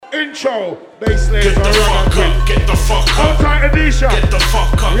Intro, Basslayerz Get the fuck up, get the fuck up. Outside Anisha. Get the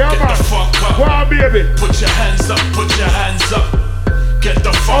fuck up, yeah, get the fuck up. Wow, baby. Put your hands up, put your hands up. Get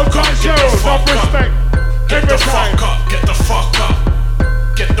the fuck up, outside get the fuck up. Get the fuck up, get the fuck up.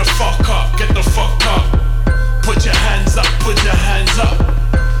 Get the fuck up, get the fuck up. Put your hands up, put your hands up.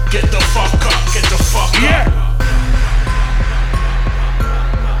 Get the fuck up, get the fuck up. Yeah.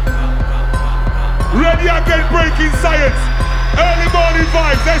 Ready again, breaking science. Early morning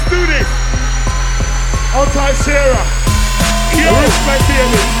vibes, let's do this. Outside Sarah. Yo. Respect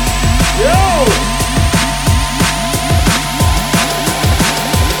baby. Yo.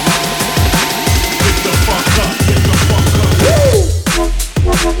 Get the fuck up, get the fuck up. Woo.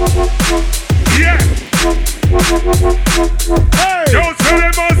 Yeah. Hey. Jones Philly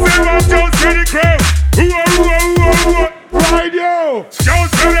Massive, I'm Jones Philly Crowd. Right, yo.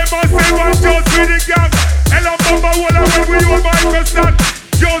 Jones Philly Massive, I'm Jones Philly Gang. And I'm number one when we on Microsoft.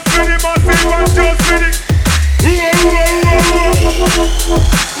 Jones Philly Massive, I'm Jones Philly.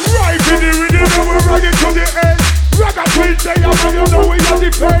 Right in the rhythm and we're running to the end. Ragga twin player, man, you know we are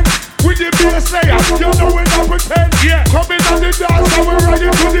defend. With the Basslayerz, you know we not pretend. Yeah. Coming on the dance and we're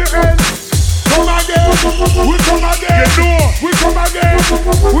running to the end. Come again, we come again, we come again,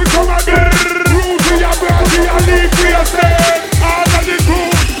 we come again. Root to your branch, your leaf, we are staying. All of the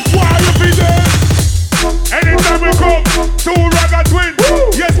crew, why you be there? Anytime we come to Ragga twin,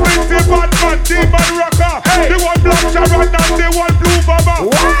 yes, Mr. Batman, Demon Rocker, hey. The one black Sharon and the one blue Baba.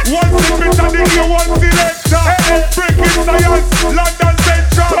 What? One secret and the other one selector. Hey. Breakin science, London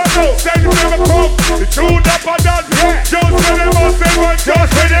Central. Then you never come, the tune up and down. Yeah. Just when they must say one,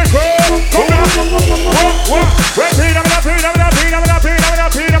 just when they come. Come on. What? We're peanut,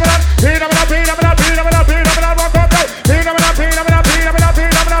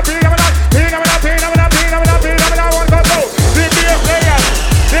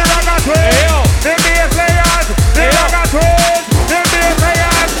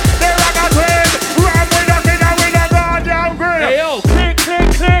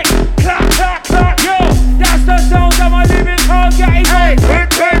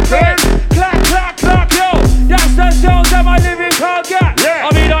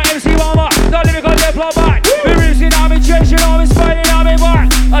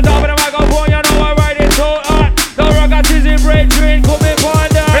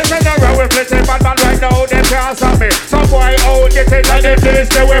 some boy out getting on the place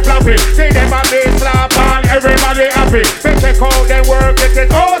they were floppy. See them a bass slap and everybody happy. They check out their work,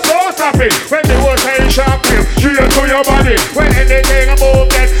 getting oh so sloppy. When they was saying sharp clip, straight to your body. When anything move,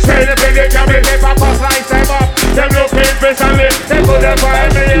 get straight up in the cabin. They pop us like them up. Them looking patiently. They couldn't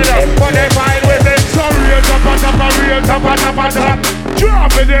find me enough, but they find with it. So real top and top and real top and top and top.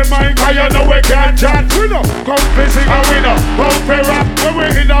 Drop in their mind, cause you know we can't chat. We know, come facing a winner, come for rap. When we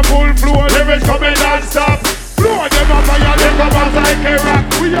in a full flow, lyrics coming non-stop. Blow them up and you live up as like a rock.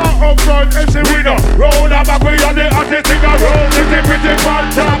 We are up front, MC winner. Roll up back, we are the hottest thing around. It's a pretty fun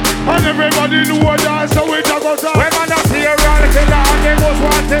top. And everybody know that, so we talk about that. When man up here, all killer and they most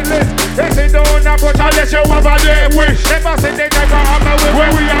wanted list. They sit down and put unless you have a day wish. Never see the never have a wish. When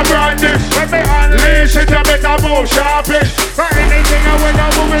we are brandish, when we unleash it, you better move sharpish. For anything and when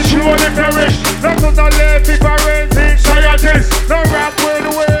I'm moving, slowly perish. Not to the left, if I forensic scientist. No rap with the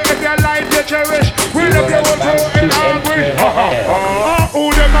way, if your life you cherish. We love you all in anguish.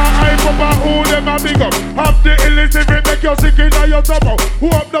 Who them a hype up and who them a big up. Have the illness if it make you sick in your stomach. Who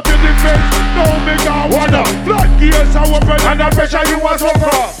up the building face, no make a wonder. Flood gears are open and the pressure you was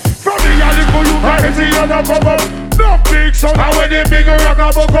over. From the yellow you can't see you no come up. No big son and when the big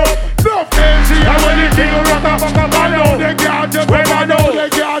rocker buck up. No fancy and when the big rocker buck up. I know they can't do, I know they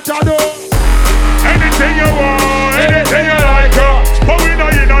can't do. Anything you want, anything you like, but we know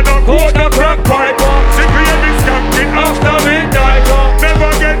you know no code, no crack pipe. Sick of you skanking after midnight.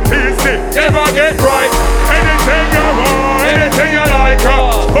 Never get pissy, never get right. Anything you want, anything you like,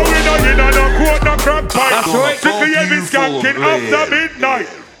 but we know you know no code, no crack pipe. Sick of you skanking after midnight.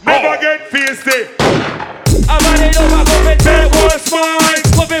 Never get pissy. I'm running over, go and take what's mine.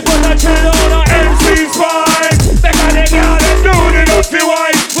 Go and put a chill on our MC's spine. They got it, girl, they're doing it up the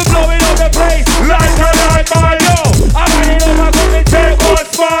wine. We're blowing up the place like a light by yo. I'm running over, go and take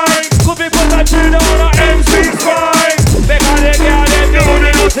what's mine. Go and put a chill on our MC's spine. They got it, girl, they're doing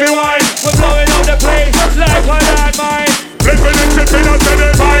it up the wine. We're blowing up the place like a light mine. Flipping and tripping and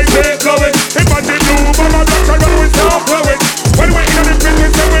sending vibes, they blowing. If I did do, but I'm not sure we stop blowing. When we're in the pit, we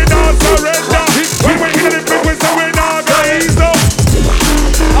say we're not surrender. When we're in the pit, we say we're not raised up.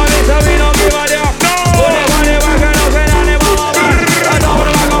 And it's a we don't give a damn. No! But they want it working out and they want it.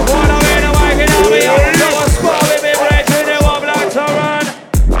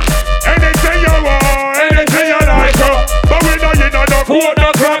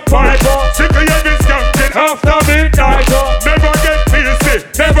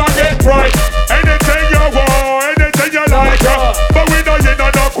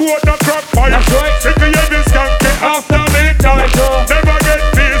 Quote the crack fire. Sick of you, this can't get after midnight. Never get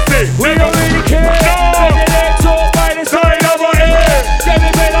busy. We don't really care. No. Let the legs up by the Side of our head. Get me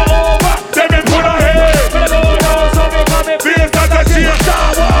better over. Let me put a head. But I don't know, so me coming. Face that a cheer.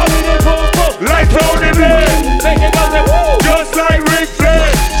 Star Wars with the boom. Like Tony Blair. Make it go say woo. Just like Ric Flair.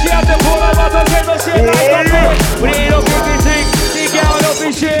 She have the pull up out of the shit like a boy. We need a big thing. The girl up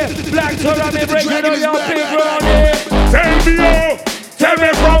in shit. Black toe on me breaking on your big round here. Tell me oh. Tell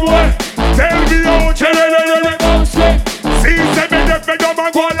me from where. Tell me oh. Tell me see, say me deaf, me dumb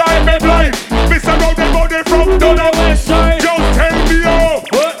and go like me blind. Miss around the body from down the west side. Just tell me oh.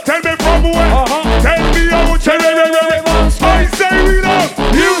 Tell me from where. Tell me oh. Tell me I say read out.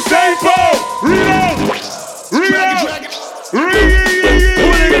 You say Paul. Read out. Read out.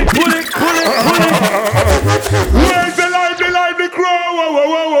 Read. Pull it. Where's the lively crow? Whoa, whoa,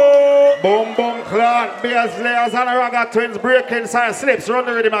 whoa, whoa. Boom, boom, clan. Basslayerz and Ragga twins. Breakin side slips. Run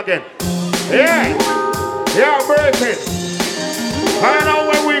the rhythm again. Yeah. Yeah, Breakin. I know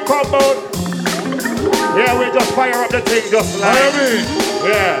when we come out. Yeah, we just fire up the thing just like.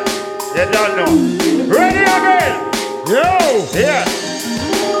 Yeah. You don't know. Ready again. Yo. Yeah.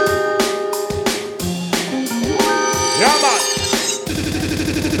 Yeah, man.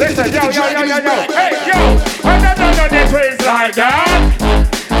 Listen, yo. Hey, yo. I don't know the twins like that.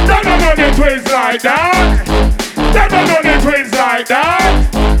 Don't know the twins like that. Don't know the twins like that.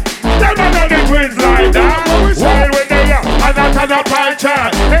 Don't know the twins like that. While we're there, I'm not on a pie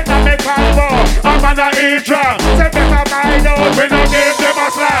chart. It's a make combo. I'm on a E-drum. Say better mind out. We don't give them a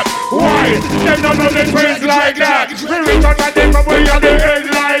slap. Why? They don't know the twins like that. We return and they come way on the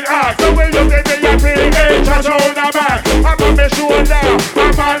headline act. So we look at the PH and shoulder back. I'm on my shoulder.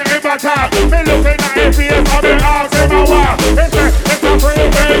 I'm on him attack. Me looking at his face and me ask him a walk. It's a free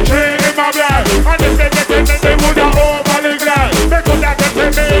entry in my blood. And if they get in me, they would have over the glass. They could have get in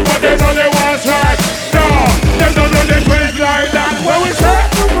me, but there's only one strike. No, they don't know the twins like that. What we say?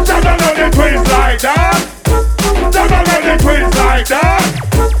 They don't know the twins like that. They don't know the twins like that.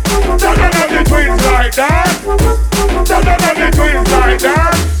 They don't know the twins like that. They don't know the twins like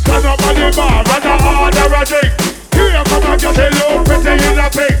that. Stand up on the bar and I order a drink. Here come and get a little pretty in a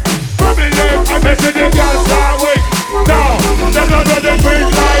pink. Probably left and messing the girls start weak. No, they don't know the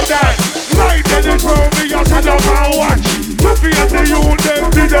twins like that. Right in the room, me a stand up and watch. To be at the youth, them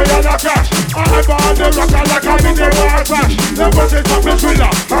video on a crash. I'm on the rocker like I'm in the war crash. Them buses up the thriller,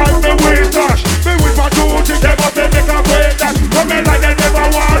 I'm the way dash. Me with my duty, they must make a break that. Come in like they never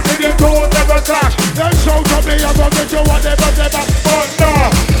was, see them toes never clash. Them shout up me, I'm gonna get you whatever. But no,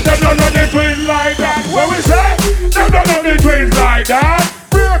 they don't know the twins like that. What we say? They don't know the twins like that.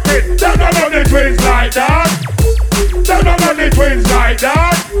 Breakin, they don't know the twins like that. They don't know the twins like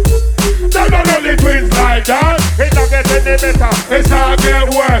that. They don't know the twins like that. It don't get any better, it's not get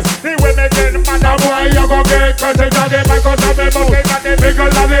worse. The way me get mad and boy, you gon' get crazy. Cause the mic out of me bucket and the bigger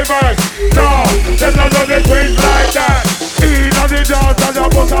than the verse. No, they don't know the twins like that. In on the dance and the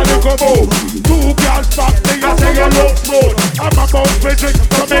bus and the combo. Two girls back, me a say you look smooth. I'm about to drink,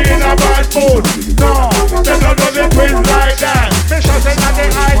 so me in a bad mood. No, they don't know the twins like that. Me shot in on the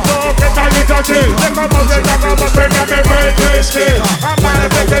ice, so get a little chill. They come out, they talk about bring up me very tasty. I'm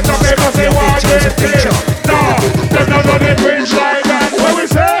manifesting some people say what they feel. No, they don't know the twins like that. What we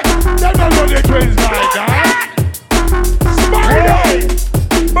say? They don't know the twins like that. Smiley!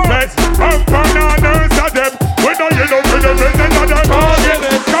 Let's pump bananas at them. We know you know for the reason of them.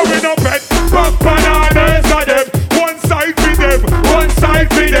 Coming up and pump bananas at them. One side for them, one side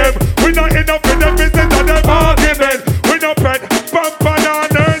for them. We not enough in the business of them argument. We not pet pump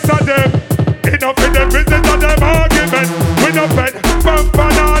bananas at them. Enough in the business of them argument. We not pet pump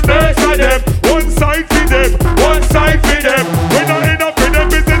bananas at them. One side for them, one side for them. We not enough in the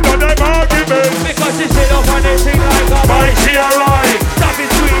business of them argument. Because she sit up on this thing like a Bye, she alive. Stop it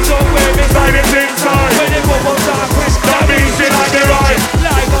sweet, so where me Side is inside. when they come up start quick. That means she like the right.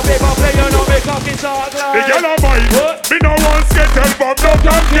 Like a paper play, you know me cocky talk The like. girl of mine, me no one skettle but no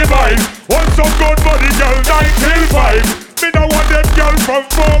can't divide. Want some good body girl 9 till 5. Me no want them girl from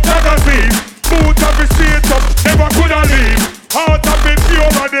 4 magazine. Boot of the straight up, never coulda leave. Heart of it pure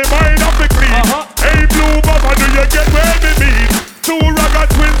and the mind of it clean. Hey blue mama, do you get where me mean? Two Ragga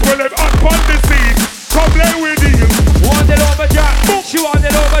twins will have up on the scene. Come play with you. Want it over Jack, she want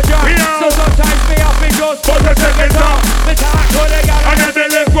it over Jack. Yeah. So sometimes me have to just But the second time, me talk to the girl and then they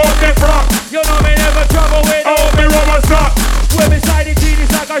left out the frock. You know me never trouble with Oh, me rubber sock. when me side the teen,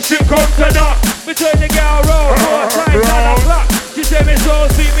 it's like a ship Come to that. Me turn the girl round, 4 times on the clock. She say me so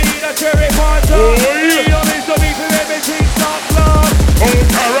see me in a cherry panta. Oh, yeah. You know me so me for everything stop love. Oh,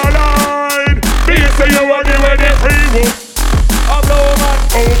 Caroline, me say you want to give me the free wolf. I'm low man.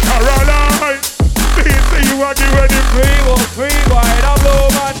 Oh, Caroline. Please say you are doing the free wine, I'm low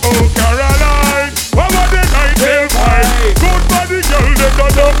man. Oh, Caroline. What was the night till five? Good body girl, they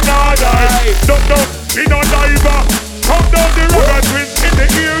don't look now die. Don't, we don't diver. Come down the Ragga twins in the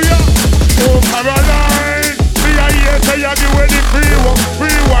area. Oh, Caroline. Me I hear say you doing the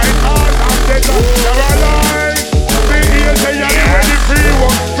free wine, all after that. Caroline. Me hear say you doing the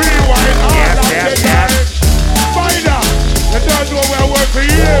free wine, all after that. Spider, you don't know where I work for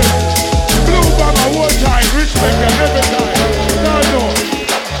years. Blue bomber one time, respect them every time. No.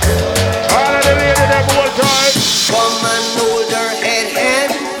 All of the ladies them one time. Woman, hold your head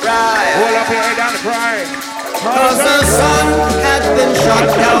and cry. Hold up your head and cry. Cause the sun has been shot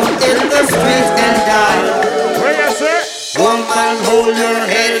down in the street and died. Where you say? Woman, hold your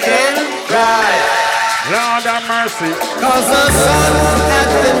head and cry. Lord have mercy. Cause the sun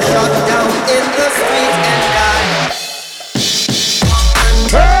has been shot down in the street and died.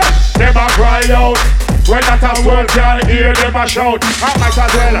 Hey, them a cry out. When that a world can hear them a shout. I might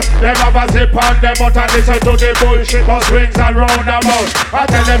as well. Them have a zip on them out and listen to the bullshit bus swings and roundabout. I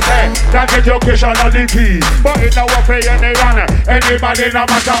tell them say that education are the key. But it no work for anyone. Anybody no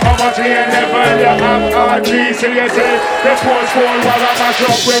matter how much the level you have. GCSE, the sports school while I mash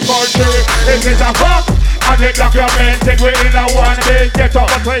up with country. This is a fuck. And they documented we in a one day get up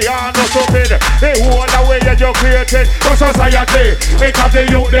but we are not stupid. They hold away educated for society. Because the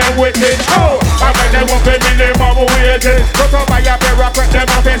youth them with it. Oh, I bet they won't pay minimum wages. But to buy a bureaucrat them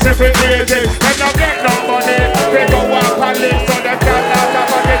up in separate wages. They don't get no money. They go walk and live so they cannot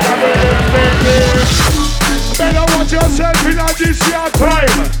afford it and will better watch yourself in a this year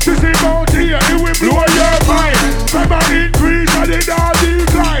time. This is about here, it will blow your mind. Remember increase and it all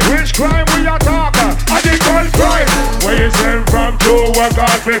decline. Which crime we are talking? And the gun crime. Where you send from to work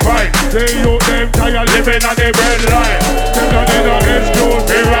hard to fight. They youth them tired living on the bread line. Them don't need no excuse,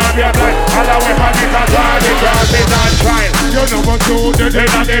 they rob your blind. All the way from the car, the grass is not shine. You never show the day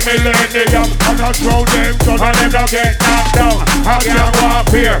of the millennium. And I throw them down and them don't get knocked down. I can't walk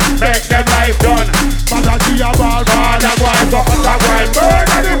here, make them life done. But I see a ball, a boy,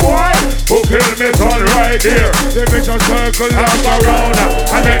 murder the boy who killed me son right here. They make a circle and go round.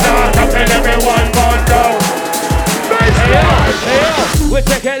 And they not tell everyone gone down. We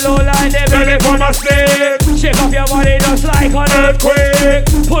take it low like they belly from a snake. Shake up your body just like an earthquake.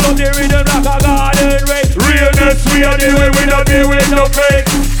 Pull up the rhythm like a garden rake. Realness we are doing, we don't deal with no fake.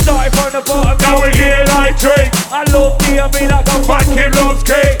 Start from the bottom, now we here like Drake. I love me like a fat kid loves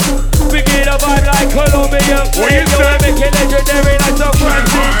cake. We get a vibe like Colombia. What you say? Make it legendary like some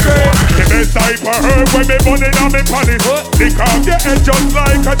Francis Drake. The best type of herb when me money on me palace. Lick off your head just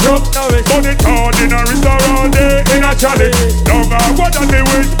like a chop. Money card in a restaurant day in a chalice. Don't know what on the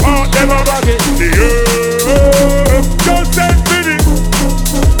which part them a bag it. The herb just send me.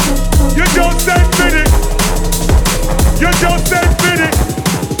 You just send me. You just send me.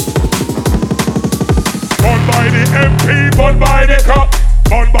 Bun by the MP, bun by the cop.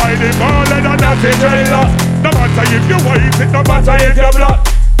 Bun by the baller and not the trailer. No matter if you white, it no matter if you black.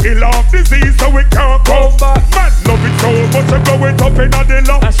 Kill off disease so we can't come back. Man, love it so much I'm going up in the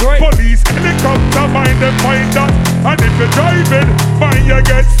lot. That's right. Police, helicopter, mind them find that. And if you're driving, mind you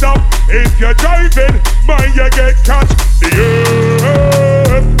get stopped. If you're driving, mind you get catch. The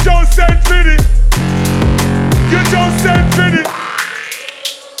earth just send fitty. You just send fitty.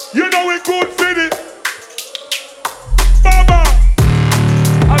 You know it good fitty. Baba.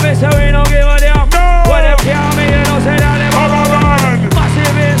 I miss how we don't give a damn. No. What them can't me, you know, say that them Baba man.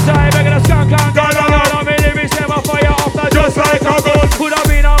 massive inside, making a skunk and gun. I mean, if we say my fire off the Just like a gun. could have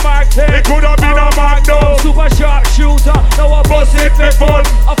been a Mark 10. It could have been a Magnum. Super sharp shooter, now I bust it for fun.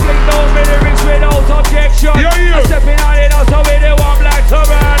 I fling those lyrics without objection. Yeah. I step in on it out, so we the one black to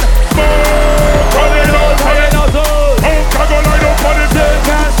run. Smoke on it out, on it out. Smoke, I go line up on it.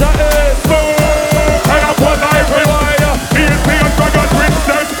 cancer is. Smoke, and I put life in. PSP and Ragga twins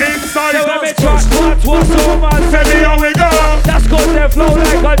them inside. So when me track what's so man. Tell me how we go. That's cause they flow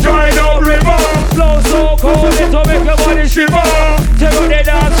like a Dried up river. flow so cold, it'll make your body shiver. Take out the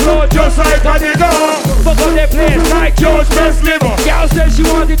dance floor Just like a nigga. fuck up the place like Just best liver. Girl said she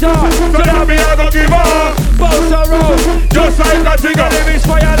want it all, So that me I go give her. bounce around. Just like a tigger. If it's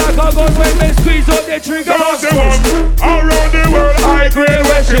fire like a gun when me squeeze up the trigger. Cause the one around the world high grade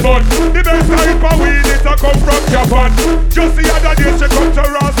where she bun. The best type of weed is a come from Japan. Just the other day she come to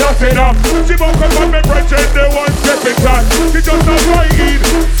Ross, that's enough. She won't come on me bread and they want stepping time. She just a fly in,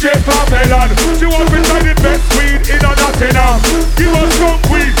 straight from Melon. She won't be the best weed in a Nottingham. Give us some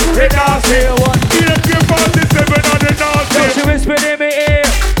weed, it not say what. AK-47 on the North. So she whispered in my ear.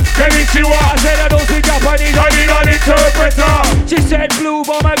 Tell me she I want. said I don't speak Japanese, I need an interpreter. She said Red blue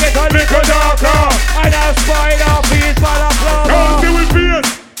bomber get a little darker. And a spider piece balaclava. Can't see with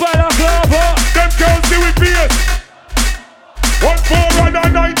face. Balaclava. Them can't see with face. 1 4 and a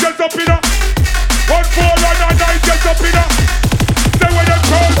 9 just up in a. 1 4 and a 9 just up in a. Say what them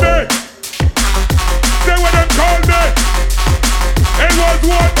call me. Say what them call me. It was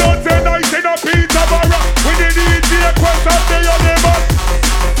 1 Thursday night in a Peterborough. We did DJ Quest up there on the bus.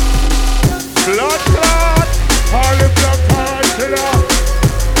 Blood clot. All the blood clot killer.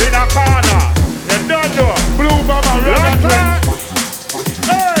 In a corner. You don't know. Blue mama blood clot.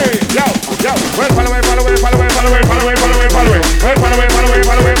 Hey, yo. Well, follow away. Well, follow away.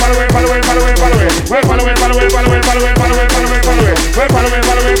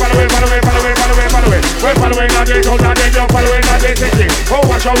 Oh,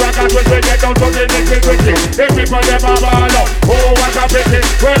 watch out, Ragga, we get down to the nitty-gritty. If people never ball up, oh, what a pity.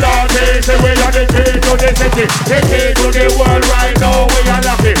 Well, all this, we are the key to the city. The key to the world right now, we are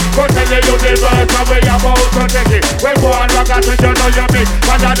lucky. Go tell the universe how we are about to take it. Well, go on, Ragga, you know you're big.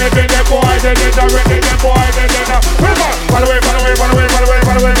 But then they bring the boy, they get the ready, the boy, they get the... Follow away.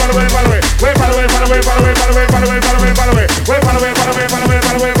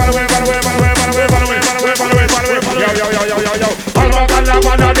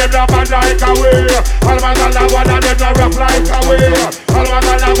 Like a way, Almagala one of them no rough like a way.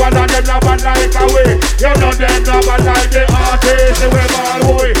 Almagala one of them no bad like a way. You know them no bad like the artists. We ball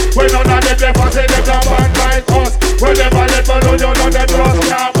boy, we none of them never say them no bad like us. We never let me know you know them just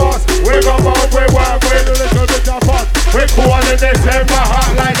can't bust. We go out, we work, we do little bit of fun. We cool in the same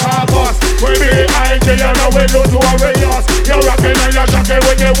hot like August. We behind you, you know we lose warriors. You're rocking and you're shocking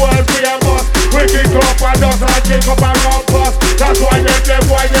with the world we are bust. We kick up and dust and kick up and round bust. That's why them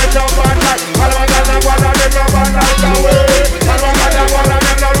boy they jump and like. Almagala one of them no bad like a way. Almagala one of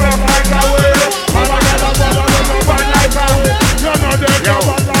them no rough like a way. Almagala one of them no bad like a way. You know them no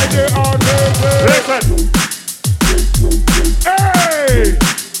bad like the artists. Listen. Hey!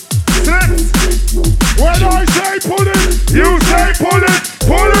 Six! When I say pull it, you say pull it!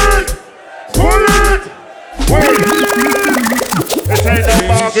 Pull it! Pull it! Wait! This ain't no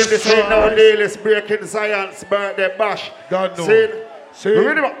bargain, this ain't no deal, it's Breakin Science birthday bash. Don't know. See? We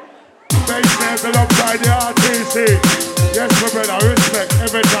ready up? Basslayerz alongside the RTC. Yes, my brother, respect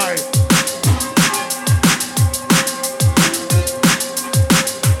every time.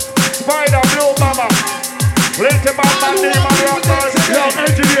 Spider, Blue Mama. Plenty man, demon, rockers. Yo,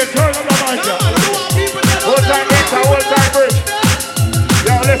 engineer, turn on the mic. Old time Inter, old time bridge.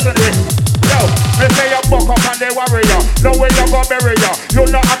 Yo, listen to this. Yo, me say you buck up and they warrior. No way you go bury ya. You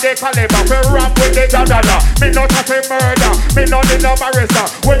know have the caliber. We rap with the dadala. Me not have a murder. Me not need no barrister.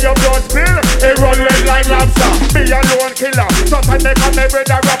 When your blood spill, it run red like lobster. Me alone killer. Sometimes they come every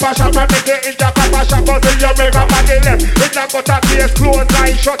the rapper shop and make it in the copper shop. Cause if you make a body left, it not got a case closed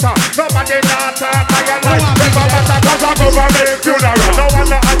like shutter. Nobody not talk by your life. Never matter cause I government funeral. No one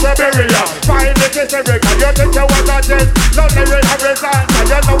not have to bury ya. Find it is every guy. You think you was a gent. None of it have resentment.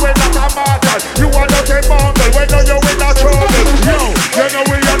 You know we're not a martyr. You are not a bungle. We know you in a trouble. Yo, you know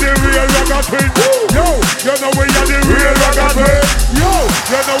we are the real Ragga twins. Yo, you know we are the real Ragga twins. Yo,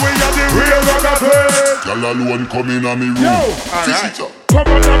 you know we are the real Ragga twins. Y'all alone coming on me room. Yo, Visitor. come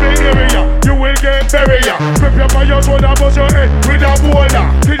on to the area, you will get buried. Prepare for your soul and bust your head with a boulder.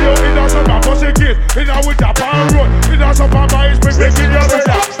 Kill you in a summer, bust your gate. In a winter, power road. In a summer, by spring, they kill your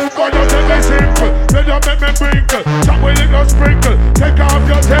brother. God, you tell me simple. Then you make me sprinkle. Chop with a little sprinkle. Take off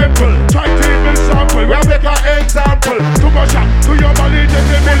your temple. Try to even sample. We make an example. Too much shot to your body, just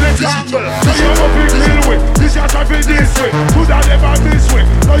a million sample. So you must be kill with. This shot I feel this way. Could I never this way?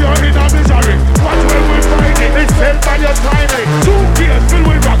 So you're in a misery. Watch when we find it. It's held by your timing. 2 years fill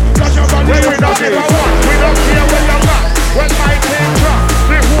with rock. Dash your body. We don't give a what. We don't care when you're rock. When my team drop,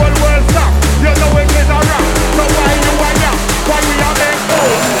 the whole world stop. You know it is a rap. So why you are young? Why we are make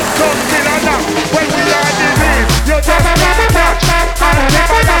gold? Don't still a knock. When we are disease, you just never touch. And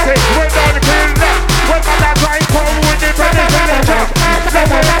never nothing. We don't kill that. When man a try come with the penny in the chop.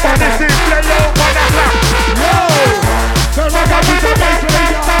 Never this is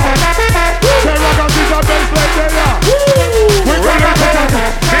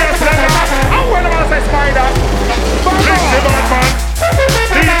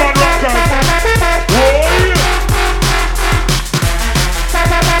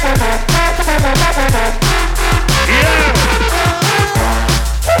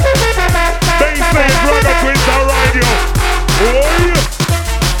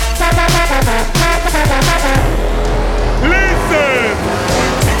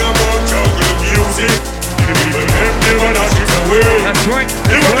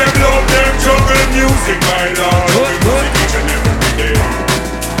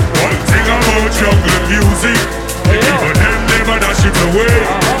music. The people them never dash it away.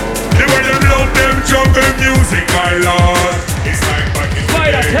 The way them love them jungle music, my lord. It's like back in the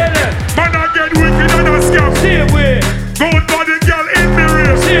day. Man, I get wicked and I scam. Same way. Good body girl in the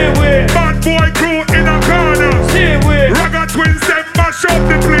rear. Same way. Bad boy crew in a corner. Same way. Ragga twins them mash up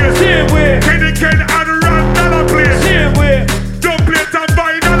the place. Same way. Kenny Ken and Ragga place. Same way. Don't plate and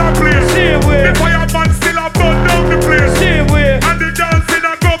buy dollar place. Same way. The fireman still a burn down the place. Same way. And the dancing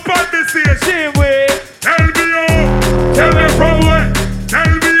a go on the stage. Same way. Tell me how, tell me from where. Tell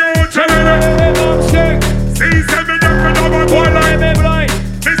me how, tell me where. See, send me them for number boy like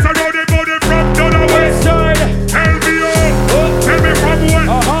Mr. Rowdy Body from Dunaway. Tell me how, tell me from where.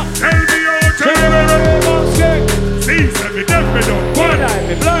 Tell me how, tell me where. See, send me them for number boy.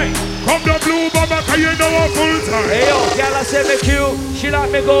 Come the blue mama, cause you know a full time. Hey yo, girl I said me cute, she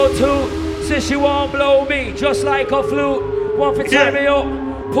like me go to. Says she won't blow me, just like a flute. Want to tie me up,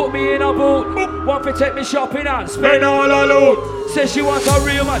 put me in a boot. Want to take me shopping and spend all her loot. Says she wants a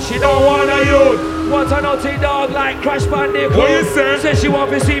real man, she don't want a youth. Want a naughty dog like Crash Bandicoot. What you say? Says she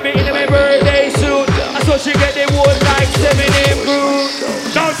want to see me in my birthday suit. And so she get the wood like 7 name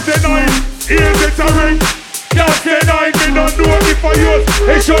Groot. That's the night, here's it a ring. That's the night, me don't know if I use.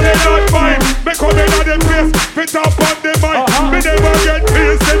 It should not mine. Me come in at the place, fit up on the mic. Me never get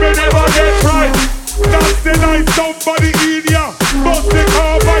pissed, me never get fried. That's the night, somebody in ya. Bust the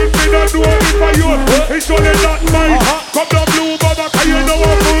car bike, me don't know if I use. It should not mine. Come the blue mama, cause you know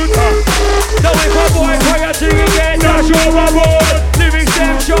a full time. Now if a boy fire thing again, dash overboard. Living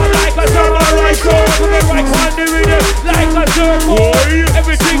stem shot like a samurai sword. Put it right on the rhythm like a surfboard.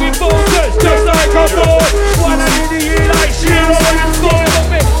 Everything in focus, just like a board. One in the ear like she rolling score. But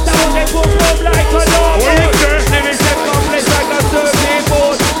me, down they boom up like a dog. Living stem complex like a surfing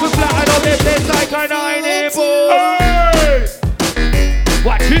board. We flatten up the place like a 9-8 board. Hey!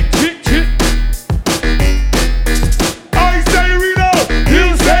 Watch it, chit, chit. I say reload, you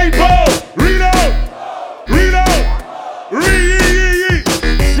say go. Reload, reload, re.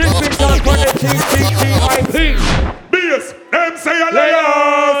 Six on the T-T-T-I-P. Bass, them say a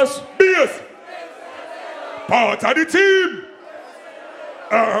layers. Bass, part of the team.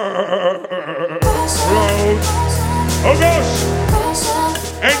 Round. Oh gosh.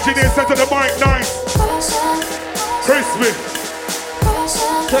 Engineer set to the mic, nice. Crispy.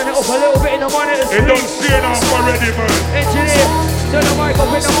 Turn it up a little bit in the monitors, It don't please. shade off already, man. Engineer, turn the mic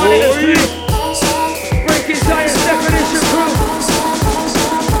up in the monitors, please. Breakin science definition crew.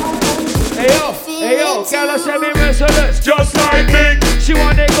 Hey yo, girl, I said me merciless. Just like me, She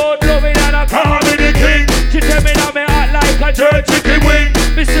want the gold loving and I call me the king. She tell me that me act like a Jerk chicken wing,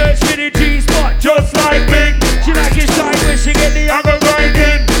 Me search for the G-spot. just like me. She like it side when she get the I go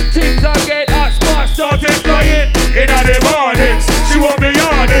grinding, things I get hot spots started flying. in the morning. She want me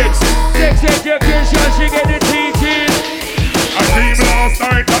on it. Sex education, she get the teaching. I dream last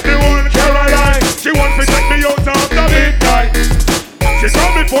night of the one Caroline. She want to take me out of the midnight. She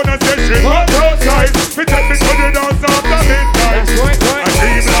called me phone and said she want outside. She take me to the dance of the midnight. That's right. I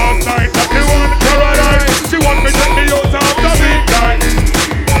dream last night of the one Caroline. She want me take me out of the midnight.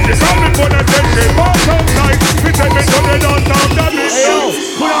 She called me phone and said she want outside. She take me to the dance of the Hey yo,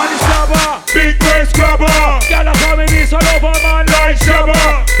 midnight. put on the slabber. Big bass grabber, Girl, I come in this all over man like shabba.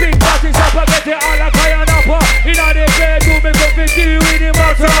 Big parties up, I get it all like fire napper. Inna the bedroom, me come to deal with the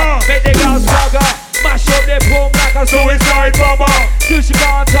matter. Make the girls swagger, mash up the boom like a suicide bomber. till she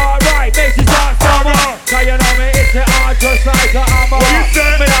can't talk right, makes it start stammer. Cause you know me, it's the hard just like a hammer. What you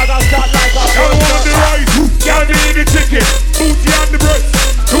say? Me not gonna start like a Girl want the rice, girl need the chicken, booty and the breast,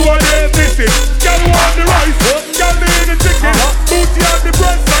 two of them missing. Girl want the rice, girl need the chicken, booty and the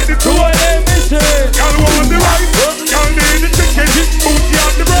breast, like the two of them missing. Girl want the rice, girl need the chicken, booty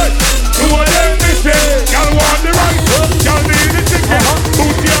and the breast, two of them missing. Girl want the rice, girl need the chicken,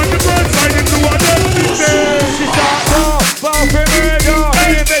 booty and the breast, like the two of them missing. She start off, bound for murder.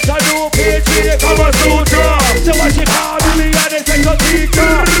 You better do PhD, they come Kama Sutra, so what she call me and they take a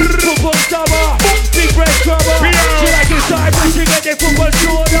teacher. Football stabber, big red scrubber. She like it side when she get the football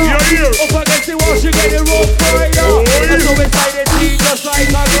shoulder. Up against the wall, she get the rope rider. And so inside the team just like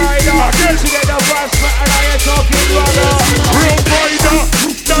a glider. She get the bash and I ain't talking ragga. rope rider,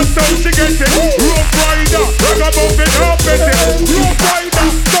 that's how she gets it. Rope rider, Ragga bump it up, bet it. Rope rider,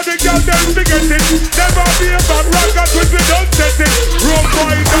 so the girl them forget it. Never be a bad Ragga twist, we don't set it. Rope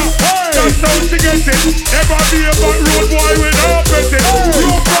rider, that's how she gets it. Never be a bad road boy, we don't bet it.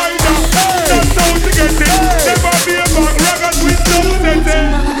 Rope rider, that's how she gets it. Never be a bad Ragga twist, don't set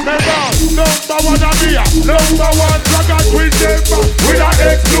it. Number one a beer, number one Ragga twist them with an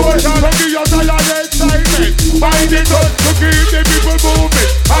explosion. To give us all an excitement. Find it up to keep the people moving.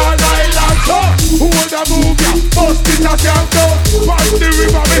 All night long, so who was a young dog. Find the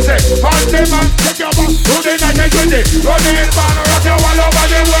river, me say. Find the man, take your back. Do the night and do it. Run in, man, rock you all over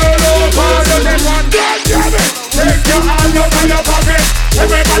the world. Oh, man, you take one. Damn it. Take your hand out of your pocket.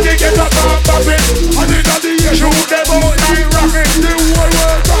 Everybody get up and pop it. And in the year, shoot them out like rocket. The whole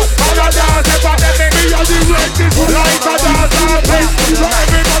world up. All the dance, epidemic. Me and the reckless like a dance and play. So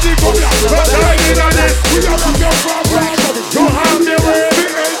everybody come here. But I need on this. We are rock your problem. You have the way. The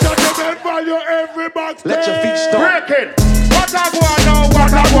entertainment value every box. Let your feet stop. Breakin. What I want now,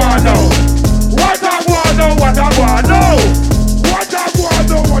 what I want now. What I want now, what I want now. What I want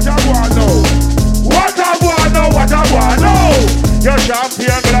now, what I want now. What I want now, what I want now. Your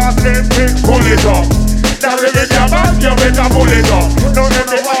champion glass, them big pull it up. Now live in your back, you better pull it up. No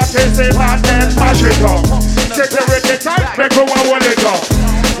every artist say man, then smash it up. Security tight, make you hold it up.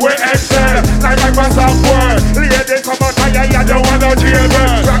 We excel, like my pass word. Lady come out higher, you don't want no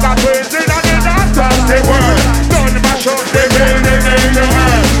jailbird. Ragga twins in and in that dusty world. Don't mash up the building in your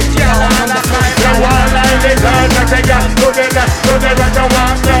earth. Yeah, all the time, the wall like the dirt. Make the gas to the left, to the right, you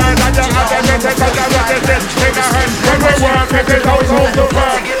want girl. And you have the message, cause you rock it in the hand. When we work, it is household to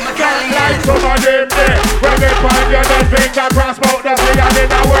burn. Don't like some of them there. When they find you, don't think across mouth, the sea and in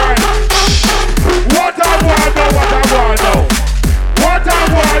the world. What I want now, what I want now. What I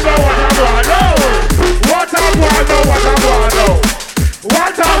want now, what I want now. What I want now, what I want now.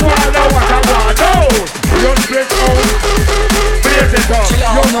 What I want now, what I want now. You split out, blaze it up.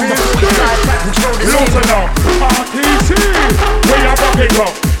 You loosen up. RTC, we are rock it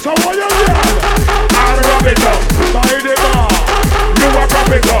up. So what you do? I'll rub it up. By the bar, you are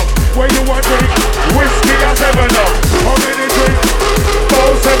rub it up. Where you want drink, whiskey and 7-Up. How many drink?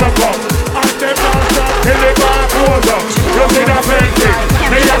 7 cup. And them not stop till the bar goes up. You see the painting,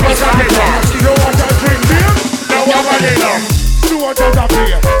 they have a socket up. You want to drink beer? Now I'm a dinner. You want to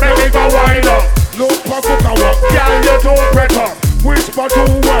beer? Then we go wind up. Look for cooker walk. Girl, you don't break up. Whisper to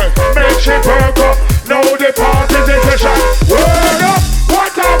work, make she perk up. Now the party's in session. Word up.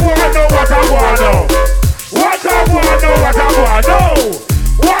 What I want now, what I want now. What I want now, what I want now.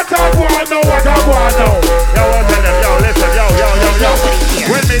 What I want now, what I want now. Yo, tell them, yo, listen, yo.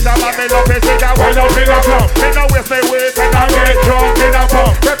 When me the man, me love me, see that wind up in a club. Me no waste me weight and I get drunk in a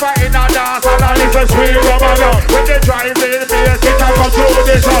pub. Pepper in a dance and I listen sweet rubber dub. When they drive in, me a sit and control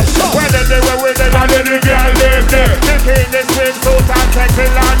this up. When they were with them and then the girl live there. The king is swimsuit and sexy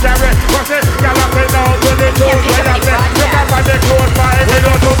lingerie. But the girl up and down to the toes where I play. Look up at the close by, we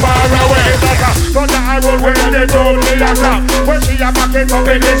not too far away. So that I roll where they told me a stop. When she a back it up,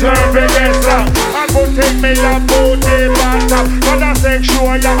 it deserve it get slapped. And putting me a booty back up. But I say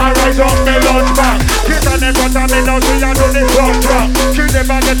sure you a rise up me lunch back. Kiss on the front of me now, she a do the front drop. She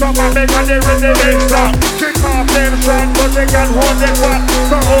never get up and make her the rhythm next stop. Kick off them strong, but they can hold it flat.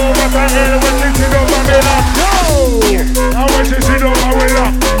 So oh, what the hell when she sit up on me now? Yo! And when she sit up on me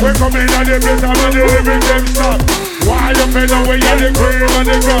now, we come in and the place and the living them stop. Why you fed away you the cream and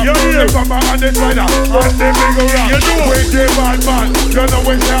the gum? You the bumper and the spider and the big rock. You do it, the bad man. You know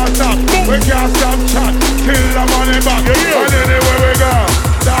we can't stop. We can't stop chat. Kill them on the back. And anywhere we go,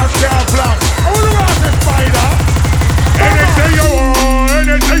 that's can't flop. Who the want the spider? Anything you want,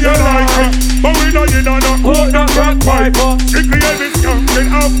 anything you like. But we know you don't know who the crack piper. Strictly every skunking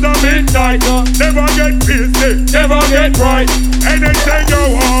after midnight. Never get pissed, never get right. Anything you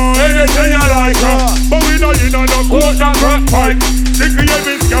want, anything you like. But we know you don't know who the crack pipe. Strictly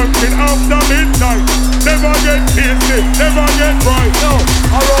every skunking after midnight. Never get pissed, never get right. No,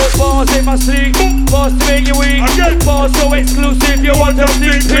 I wrote bars in my sleep. Bars to make you weak. Bars so exclusive you want to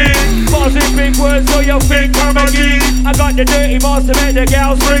sneak peek. Bars with big words so you think I'm a geek. I got the dirty bars to make the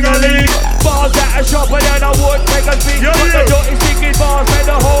gals bring a leak. Bars that are sharper than a wood make a speak. But the dirty stinking bars make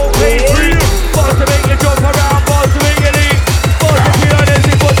the whole place free. Bars to make you jump around, bars to make you leak. Bars to kill on this,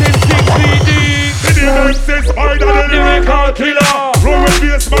 but in 6 feet deep. The nemesis spider, the lyrical killer. Roll with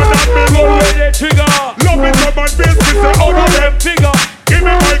bass man and me roll with the trigger. Love it up and bass, me say out of them figure. Give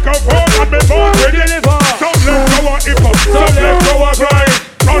me microphone and me phone to deliver. Some left our hip-hop, some left our grind.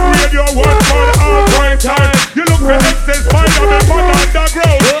 On radio, one for all prime time. You look for excess spider, me fun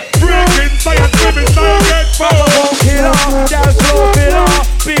underground. Breaking science, living style, get found. Killer, dance floor filler.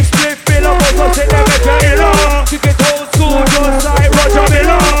 Big split filler, but what's it never get killer. Kick it old school, just like Roger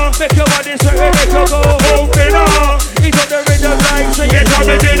Miller. Make your body sweat, make you go home filler. He's on the rhythm like saying I'm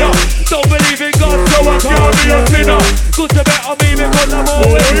a dinner. Don't believe in God, so I can't be a sinner. Good to bet on me because I'm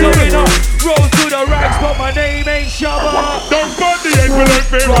always a winner. Roll to the rags, but my name ain't Shabba. Don't fund the envelope,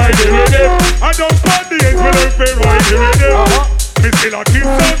 be right the rhythm. I don't fund the envelope, be right the rhythm. Me still a keep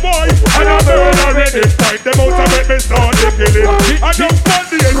some boy, and I burn already. Fight them out and make me start to kill it. I don't fund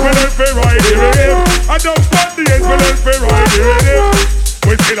the envelope, be right the rhythm. I don't fund the days we left for riding.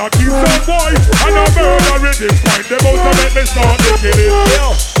 We still a keep some boy and a murder ready. Find them out to make me start the killing.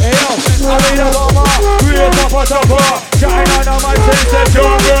 Yo, I mean a bomber, create a photographer. Shine on my senses,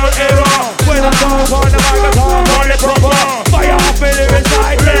 jungle era. When I talk on the microphone, on the proper. Fire up me lyrics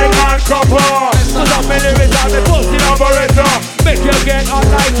like leg and copper. Put up me lyrics like the pussy operator. Make you get on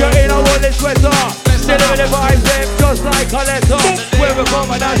like you're in a woolen sweater. Deliver the vibes them just like a letter. When we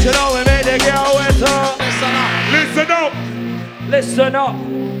come and dance, you know we make the girl wetter. Listen up. Listen up.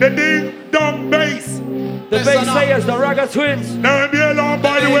 The ding dong bass. The Basslayerz, the Ragga twins. Now be along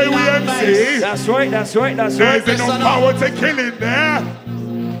by the way we MC. That's right. There's enough power to kill it there.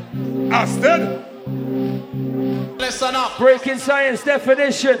 Aston. Listen up. Breaking science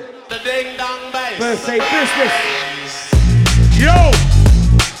definition. The ding dong bass. Birthday business. Yo.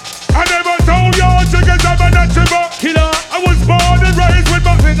 I never told y'all chickens I'm a natural Killer. I was born and raised with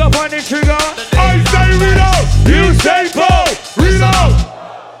my Finger on the trigger. I say read out. You say go. Read out.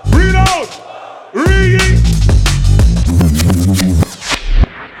 Read out. Read.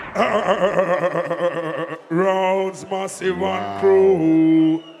 Rounds massive and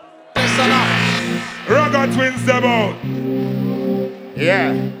crew. Listen up. Ragga twins them out.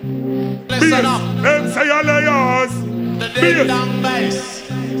 Yeah. Listen up. Them say a layers. The ding dong bass.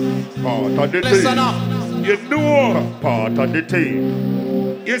 Part of the Listen team. up. You know. Part of the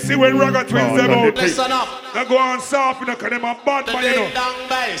team. You see when Ragga twins them out. Listen up. Now go on soft, you know, cause them a bad The man, you know. ding dong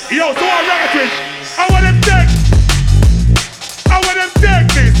bass. Yo, so what Ragga twins? I want them take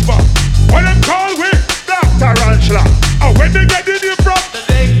this back. When them call with Dr. Ranchla. And when they get in you from The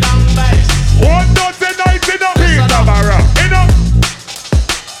ding dong bass. 1,000 nights in a Peterborough. You know?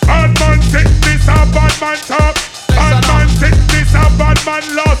 Bad man sit this a bad man talk. Bad man sit this a bad man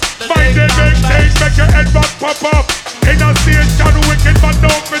lost. Mind the big things, make your head back pop up. In a station, wicked man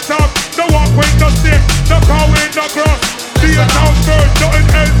don't be talk. No walk with no stick, no car with no cross. Be a town first, nothing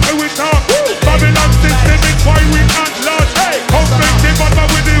else till we talk. Babylon system is why we not lost. Come bring the mother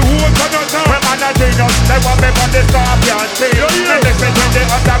with the holes on your top. When man a genius, they want me on the scorpion team. They listen to the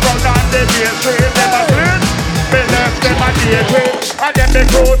underground and the mainstream. Them a split, me left them a daydream. And them they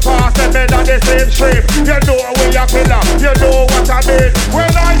cruise past them in on the same stream. You know we a killer, you know what I mean.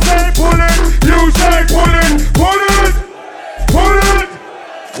 When I say pull it, you say pull it, pull it, pull it,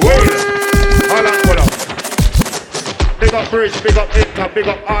 pull it. All that pull up. Big up Bridge, big up Income, big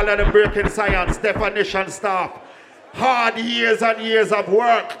up all of the Breakin science, definition staff. Hard years and years of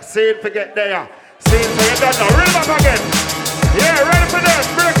work. See it forget there. See it so you don't know. Read them up again. Yeah, ready for them.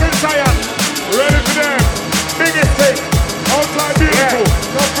 Breakin science. Ready for them. Biggest thing. Outside beautiful,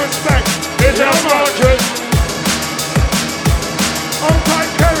 no respect. It's your mountain.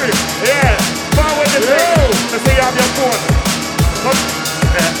 Outside Kerry. Yeah. Forward the thing. Let's see you have your phone.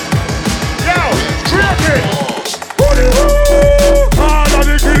 Yo, Breakin. All of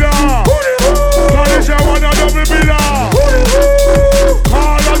the killer. Tanisha wanna double biller.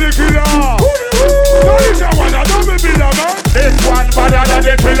 All of the killer. Tanisha wanna double biller, man. This one better than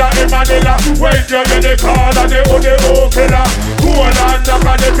the killer in Manila. When you get the call of the old killer. Go on and knock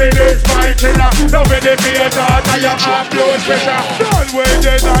on the finish, my killer. Love the theater, now you have no pressure. Don't wait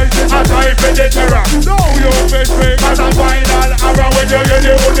the night. A time for the terror. Now you best make. As a final hour when you get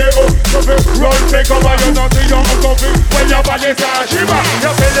the Run, take over, you not see your coffee. when your body starts shiver,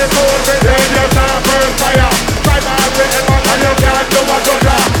 you feel the cold, then you start burn fire. Try to bring it back and you can't do a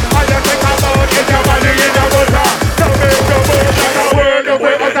gutter. And you think about it, your body in the gutter. Don't make the move like a word, you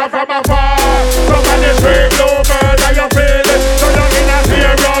will utter from afar. Somebody scream, no murder, you feel it. So you're in a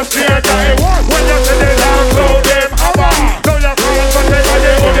serious state time. When you see the dark cloud, them hammer. So you can't put it on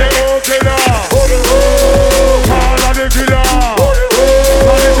the old killer. All of the killer.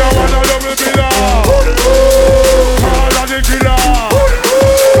 Tanisha wanna double biller. All of the killer.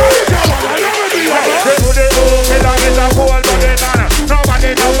 Tanisha wanna double biller. They do the old killer is a cold body man.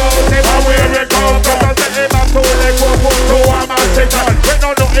 Nobody knows about him and where it come from. Cause they him a soul like go to a man Satan. We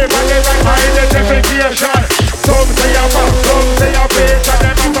don't know him and they right identification. Some say a back, some say a face, and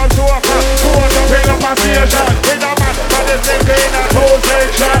them a come to a car. Put up in a station. With a man for the same in a whole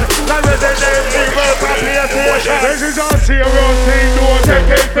section. Now with the name evil population. This is a serious thing, don't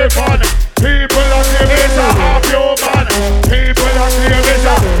take it for fun. People are claim it's a half human. People are claim it's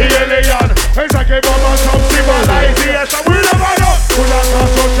a alien. It's like a bomb and some civilization. We never know. Full of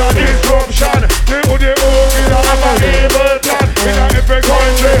construction is corruption. They who the old killer have a evil plan. In a every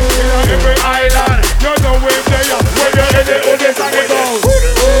country, in a every island. You know if they are when you're in the hood, it's like it goes.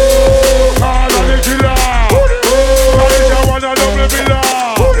 All of the killer. Tanisha wanna double biller.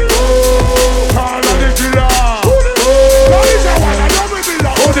 All of the killer. Tanisha wanna double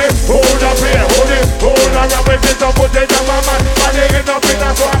biller.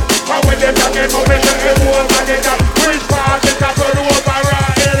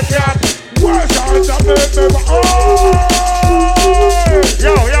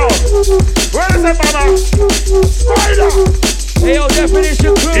 mama. Spider. Hey, yo,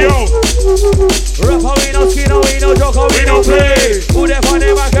 definition crew. Yo. Rapper, we no skin, we no joker, we no play. Who the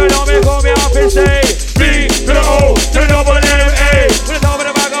funny man can know me come here up and say B to the O to the double M A. Put it over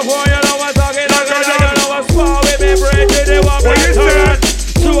the microphone, you know what's talking, you know what's small with me, break it, they want me to turn.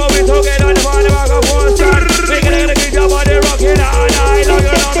 So what we talking on the microphone stand. Make it keep your body rocking all night. Now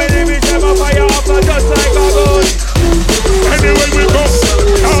you know me, leave me set my fire up just like a gun. Anywhere we go,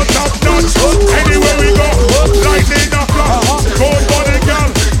 out top notch. Anywhere we go, lightning a flash. Gold body girl,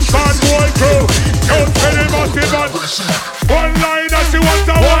 bad boy crew. Don't tell him what he wants. One liner, she wants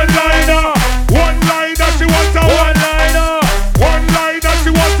a one liner. One liner, she wants a one liner. One liner, she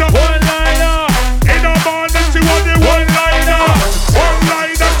wants a one liner. In a morning, she wants the one liner. One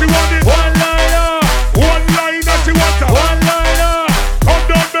liner, she wants it. One liner. One liner, she wants a one liner. Come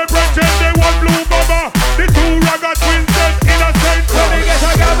down the bridge and they want blue mama. The two Ragga twins dead innocent. Let me get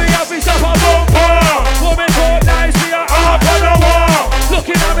a gabby up, it's up a bumper. Coming so nice, we are up on the wall.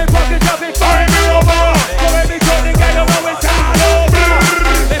 Looking at me pocket traffic, find me over. So let me turn the guy over with all over.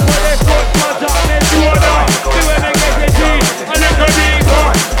 They put their foot on top of the shoulder. See when they get the teeth, a little deeper.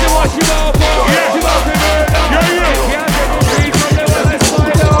 See what she want for, she want to murder. Can't take the street from the one that's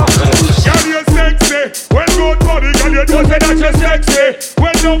spider. Girl, you're sexy. When good body, girl, you don't say that you're sexy.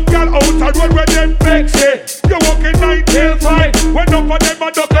 When no girl out and run with them vexy. You're walking 9 till 5. When no for them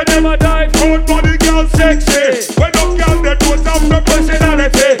a duck and them a dive. Good body, girl, sexy. When no girl, they don't have no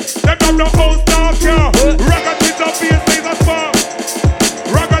personality. They have no house dark, yeah. Ragga twins up here, stays a spark.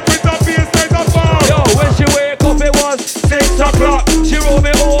 Ragga twins up here, stays a spark. Yo, when she wake up, it was 6 o'clock. She roll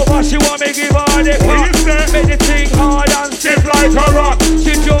me over, she want me give her the clock. Make the thing hard and stiff like a rock.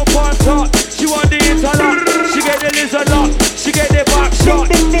 She jump on top, she want the interlock. She get the lizard lock, she get the back shot.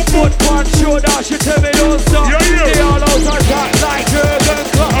 Foot punch shoulder, she tell me don't stop. They all out on top like Jurgen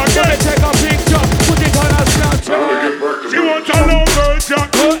Klopp. Let me take a picture, put it on a Snapchat. She wants a low girl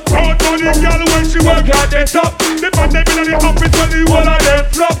jack. Hard money girl when she work at the top. The man they been in the office when the whole of them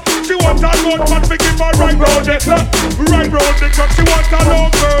flop. She wants a good man to give her right round the clock. Right round the clock. She wants a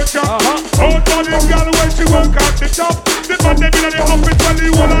low girl jack. Hard money girl when she work at the top. The man they been in the office when the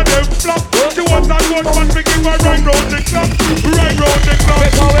whole of them flop. She wants a good man to give her right round the clock. Right round the clock.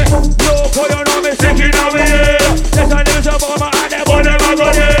 Look how you know me sticking on me head. There's a news about my hand, they won't never go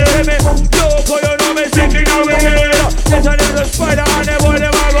there. Look how you know me sticking on me head. There's a little spider and they won't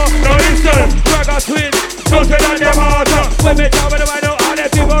never go. Now listen, Ragga twins, closer than them water. When me talk with them I know all the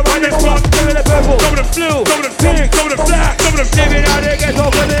people run the spot. Some of the purple, some of the blue, some of the pink, some of the black, some of the living out they get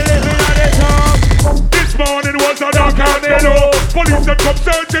over the living out they talk. This morning was a dark and yellow. Police have come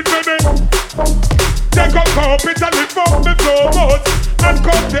searching for me. Take up carpet and lift up me floorboards. And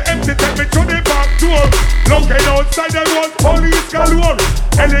come to empty, take me to the back door. Looking outside there was police galore.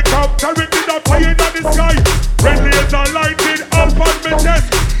 Helicopter with the flying in the sky. Red laser lighting up on me chest.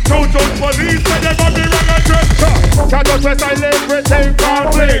 Total police and they got me Ragga dress. Can't just rest I live everything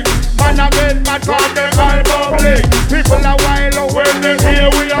conflict. Man I get mad from them all public. People are wild out when they hear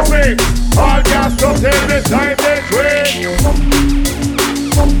we are sing. All gas up till this time they swing.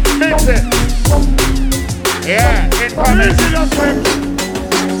 Mix it. Yeah, incoming.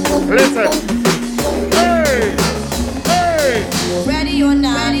 Listen. Hey, hey. Ready or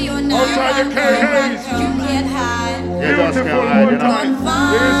not, Outside the cage. you can't hide. Beautiful one.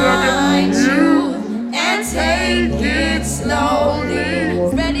 Find you and take it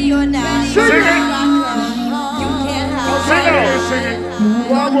slowly. Ready or not, Sing it. you can't hide. Sing it.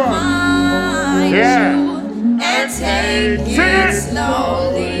 One. Yeah. And take Sing it it.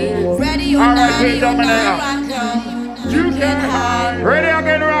 slowly. Ready or All right, not, King Dominator. you can't hide. Ready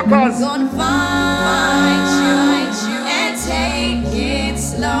again, rockers. Gonna find you and take it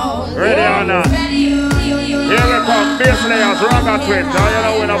slowly. Ready or not? Here we come, Basslayerz, Ragga twins. Now you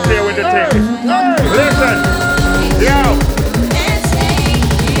know when I play with the thing. Listen, yo.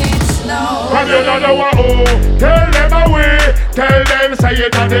 Have you don't know what who? Tell them away. Tell them say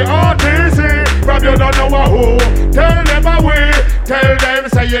it on the RTC. Have you don't know what who? Tell them away. Tell them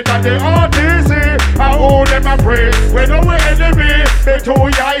say it on the RTC. I owe them a praise. We know we enemy. They too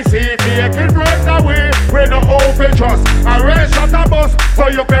icy. Take it right away. We no open trust. I raise shot a bus so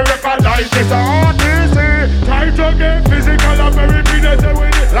you can recognize this RTC. Try to get physical and very predatory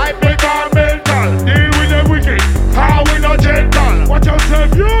with it. Like big and mental. Deal with the wicked. How we no gentle. Watch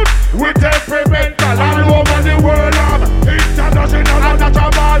yourself, youth. We temperamental. All over the world. International and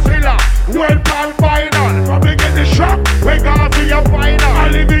natural Basslayerz. Well pan final. Probably get the shock. We gonna be your final. I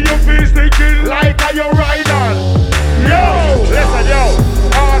live in your face thinking like a your rider. Yo, listen yo.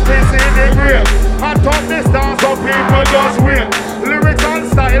 Artists in the grave. I talk this down so people just wait. Lyrics and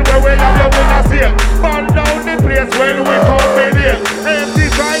style where we have you when I see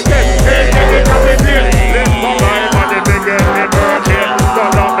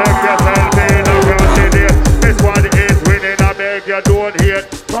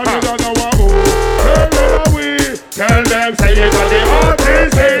But you don't know what who. Tell them how we. Tell them say it on the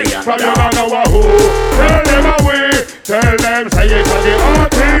RTC. But you don't know what who. Tell them how we. Tell them say it on the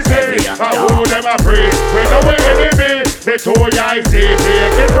RTC. But who them a free. We know we enemy. The two guys see.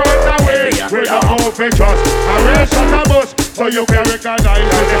 Take it right away. We are all for trust. I will shut a bus. So you can recognize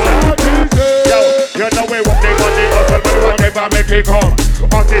the RTC. Yo, you know we want the money. Hustle but we will never make it come.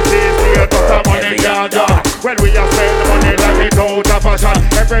 RTC is here. Got the money gathered. When we are spend the money like it's out of fashion.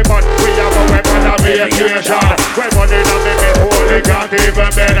 Every month we have a weapon of vacation. When money not make it whole, they can't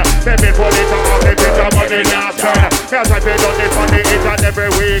even bend. They been for it to off, they take the money not spend. Yes, I pay on this money each and every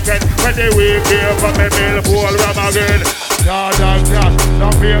weekend. When the week here from me bill full ram again. Yard and cash, no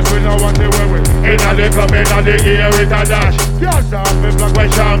fears we know what they wear with. Inna the club, inna the ear with a dash. Yes, dog, me black when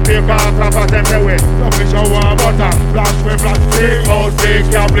champagne car clap as them say we. No fish or warm butter, flash we flash. Big house, big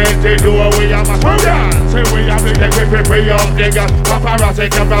cap, plenty door we have a smoke. Say we have the leg, we up the gas. Paparazzi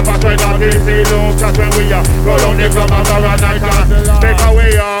camera fast when all this see look. That's when we are. Go down the club after a night and make a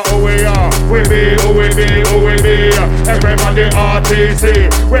we are, who we are. We be, who we be, who we be. Everybody RTC.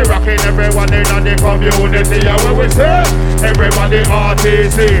 We rocking everyone in the community. And when we say everybody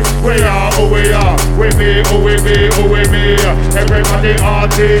RTC, we are who we are. We be who we be, who we be. Everybody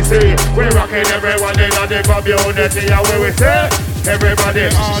RTC, we rocking everyone in the community. And when we say everybody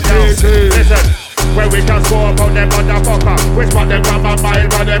RTC, listen. Where we can score up on them motherfucker. We spot them from a mile,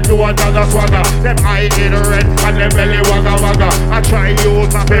 but them do another swagger. Them eye ignorant and them belly wagga wagga. I try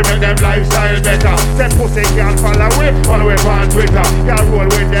use my pay make them lifestyle better. Them pussy can't follow we on Twitter. Can't roll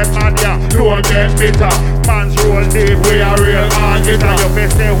with them man, yeah, don't get bitter. Man's roll deep, we are real hard hitter. You may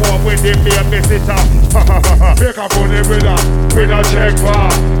stay home with him, be a visitor. Pick up on the brother, we don't check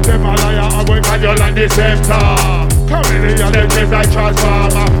for. Them a liar, I'm going to you like the center. Come in here, them chase like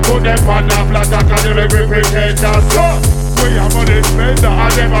transformer. Put them on the flat, and them every pretender. So, we are money spender,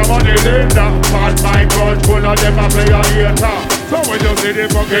 and them a money lender. Bad my crunch, full of them a play a hater. So when you see the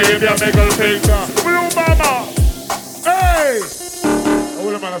monkey, give you a middle finger. Blue mama, hey! All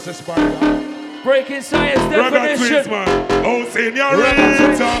the man has a spider. Breaking science definition. Ragga twins, man. Oh,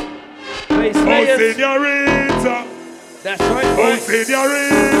 señorita. Oh, señorita. That's right, oh,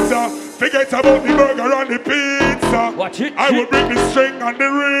 señorita. Forget about the burger and the pizza. Watch it. I will bring the string and the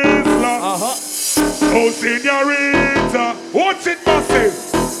Rizzler. Oh, señorita. What's it, massive?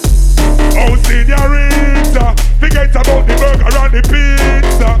 Oh, señorita. Forget about the burger and the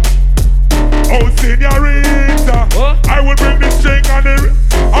pizza. Oh, señorita. What? I will bring the string and the...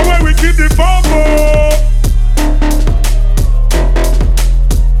 And when we keep the bubble.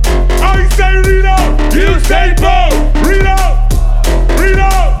 I say read out. You say go. Read out. Read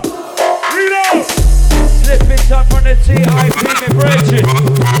out. Slipping top from the TIP, me Breakin.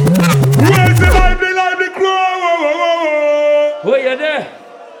 Where's the lively crew? Where you there?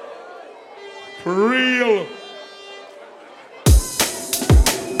 For real.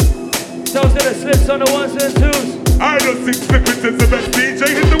 Sounds to the slips on the ones and twos. I don't think Slippins is the best DJ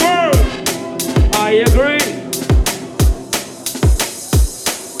in the world. I agree.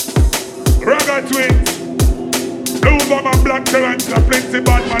 Ragga twins. Blue bomb and black tarantula, plenty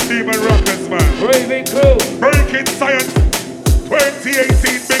bad man, demon rockers, man. Raving crew. Breakin science, 2018,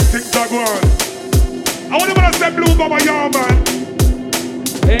 big things are going. I want to say blue bomb and y'all, man.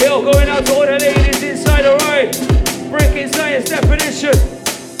 Hey yo, going out to all the ladies inside the ride. Breaking science definition.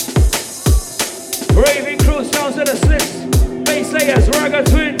 Raving crew, sounds of the slips. Basslayerz, Ragga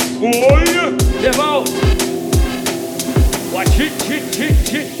twins. Oh yeah. Them out. Watch it.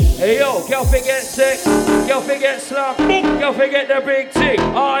 Hey yo, girl forget sex, girl forget slap, girl forget the big thing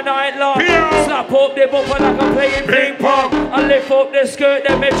all night long. Yeah. Slap up the bumper like I'm playing ping pong. I lift up the skirt,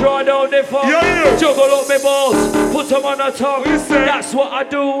 then me draw down the phone. Yeah. Juggle up my balls, put them on the tongue. Listen. That's what I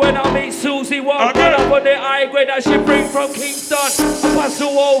do when I meet Susie One. Put up on the high grade that she bring from Kingston. I pass her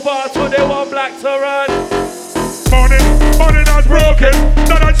over to the one black to run. Money not broken.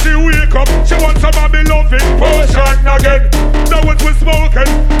 Now that she wake up, she wants some of me loving potion again. That was we smoking.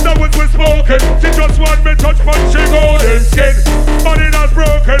 She just want me touch but she golden skin. Money not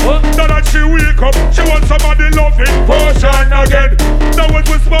broken. Now that she wake up, she wants some of the loving potion again. That was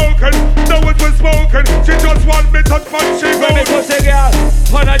we smoking. She just want me touch but she golden. When me touch a girl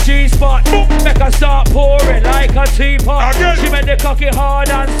on a G-spot, make her start pouring like a teapot. Again. She make the cocky hard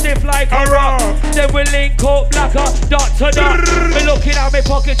and stiff like a rock. Then we link up like a dot to dot. Me looking at me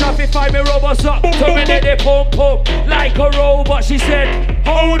pocket trying to find me rubber sock. Coming in the pump like a robot. She said,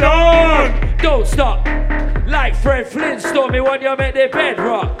 hold on, don't stop. Like Fred Flintstone, me when you make the bed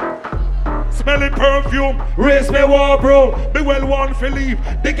rock. smelling perfume, raise me war bro. Me well want to leave,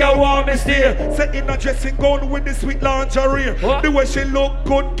 the girl want me stay. Set in a dressing gown with the sweet lingerie. What? The way she look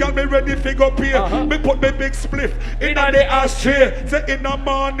good, girl me ready to go pay. Me put me big spliff in the ashtray. Say in the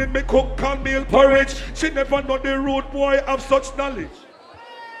morning me cook cornmeal porridge. She never know the road boy have such knowledge.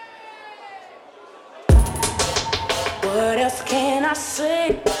 What else can I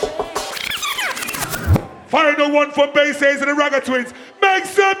say? Final one for Basslayerz and the Ragga twins. Make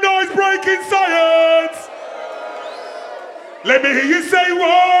some noise, Breakin science. Let me hear you say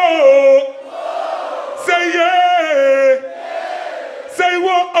whoa. Say yeah. Say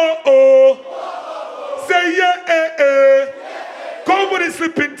whoa. Say yeah. Come with the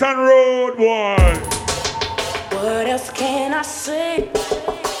Slippington Road, boy. What else can I say?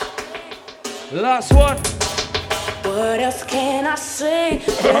 Last one. What else can I say?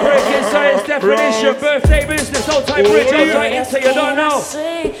 Breakin science definition, birthday business, old type bridge, old type into you don't know.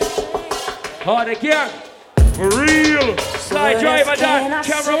 Hard again. For real. Slide driver down,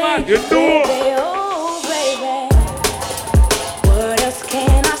 cameraman. You know. What else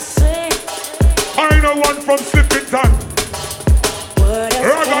can I say? Final one from Slippington.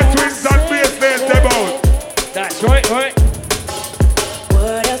 Ragga twins and Basslayerz debut. That's right, right.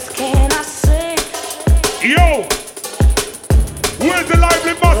 What else can I say? Yo. Where's the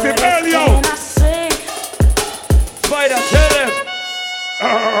lively massive? Elio. Spider, tell them.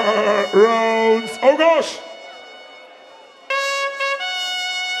 Rounds. Oh gosh.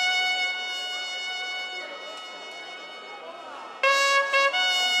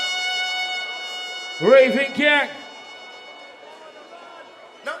 Raving gang.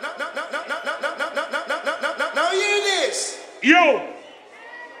 No, hear this. Yo.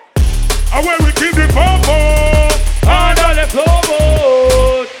 And where we keep the bumbo. Under the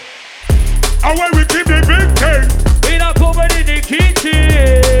floorboard. And where we keep the big thing. We not covered in the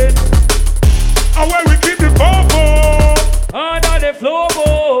kitchen. And where we keep the bumbo. Under the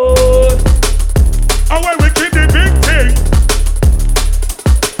floorboard. And where we keep the big thing.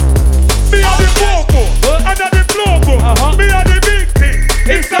 Me and the bumbo. Under the floorboard. Me and the big thing.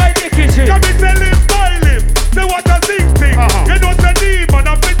 Inside the kitchen. Can me tell him, style him. Say what a thing. You know the demon,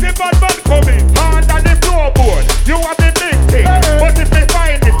 a pretty bad man coming. Under the floorboard. You are the big thing. But if they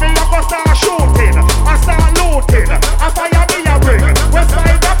find it, me a go start shooting. I start looting. I fire me a ring. We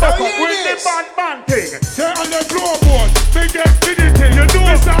find the bucket with the bad thing. Say on the floorboard, they get finity. You know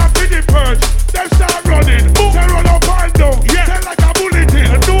they start finity purge. They start running. They run up and down. They like a bulletin.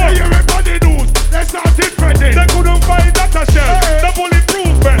 They hear everybody news. They start spreading. They couldn't find that a shell. The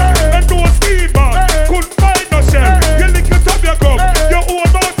bulletproof vest. And no ski man. Couldn't find no shell. You lick it up your gum. You own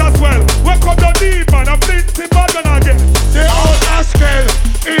out as well. Welcome the demon. I'm Lindsay Badman again. They all Askel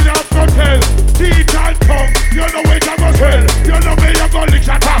in a hotel. Teeth and tongue. You know where you go swell. You know where you go lick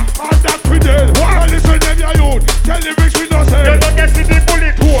shut up. And that fidel. Well, listen them your youth. Tell the rich we no sell. You know they see the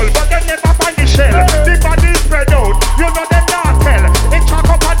bullet hole, but they never find the shell. The body spread out. You know them not tell. It chalk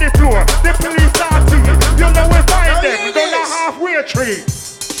up on the floor. The police are see. You know we find them. Don't a halfway tree.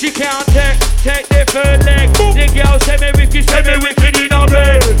 She can't take the third leg. The girl say me wicked in a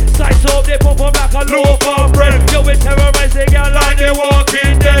bed. Slice up the pump up like a loaf of bread. You will terrorize the girl like the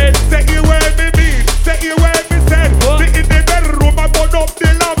walking dead. Say you where me mean, say you where me said. Me in the bedroom I burn up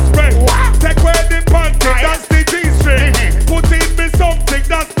the lamp spread. Take away the panty, that's the G-string. Put in me something,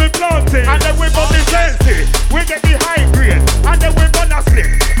 that's me planting. And then we go the fancy, we get the high grade. And then we gonna slip,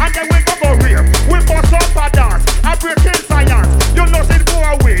 and then we go real. We bust up a dance, I break in science. You know it go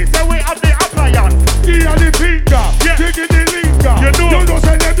away, so we have the appliance. Key and the finger, dig in the linger. You know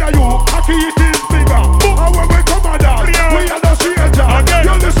say them that you, happy it is bigger. And when we come and dance, we are the stranger.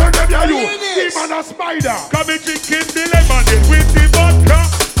 You listen them that you, demon a spider. Come and drinking the lemonade with the vodka.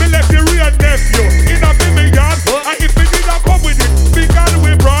 Me left the real nephew in a baby yard. And if we did not come with it, big and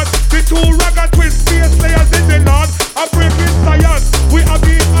we brought the two Ragga twins, Basslayerz in the land. A Breakin science, we have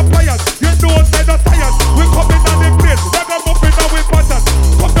the appliance. You don't say the science, we coming on the place. Ragga muffin and we pattern.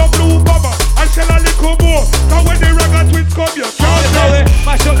 Come the blue bomber and shell a little more. Now when the Ragga twins come, you can't know it.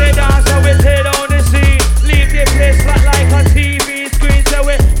 Mash up the dance and we tear down the scene. Leave the place flat like a TV screen. So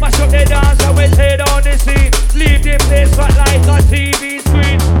we mash up the dance and we tear down the scene. Leave the place flat like a TV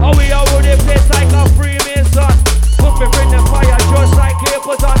screen. And we are the place like a Freemason. Put me bring the fire just like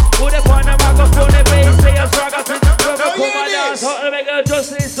Capleton. Put the pan and microphone, the Basslayerz Ragga twins. Come and dance, how to make a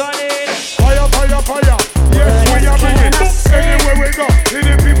justice on it. Fire, fire, fire. Yes, we are bringing it. Anywhere we go,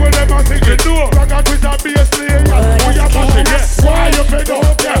 the people them are singing. Ragga twins and Basslayerz. We are pushing it. Why you fed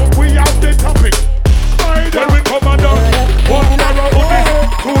up? Yeah, we have the topic. When we come and down, one narrow on this.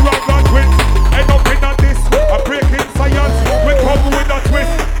 Two Ragga twins. End up in a this. A Breakin science. We come with a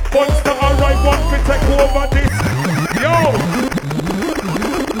twist. Monster arrive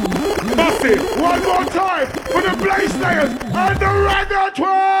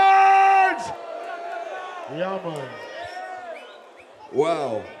Yeah, man.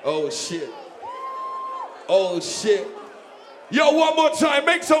 Wow. Oh, shit. Oh, shit. Yo, one more time.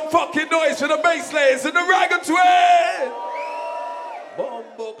 Make some fucking noise for the Basslayerz and the Ragga twin.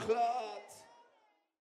 Bumble Club.